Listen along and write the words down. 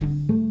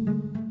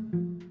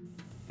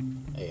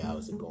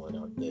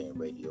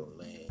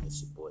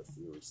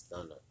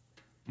Stunner.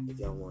 If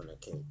y'all want to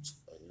catch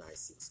a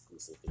nice,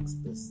 exclusive,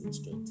 explicit,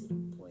 straight to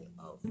the point,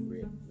 off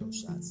rip, no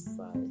shots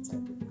fired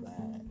type of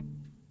vibe,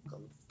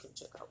 come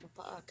check out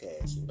my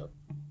podcast.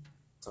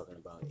 Talking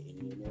about any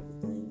and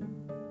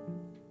everything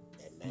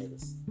that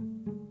matters.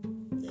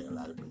 That a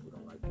lot of people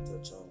don't like to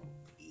touch on,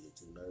 either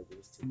too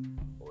nervous to,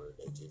 or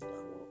they just don't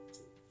want to,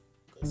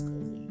 cause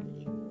they either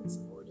ignorance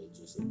or they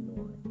just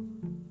ignore it.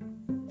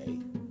 Hey,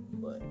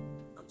 but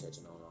I'm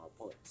touching on all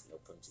points. No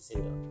punches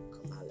here.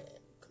 Come holla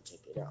at me. Come check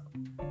it out.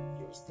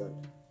 You're a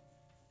stunner.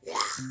 Yeah.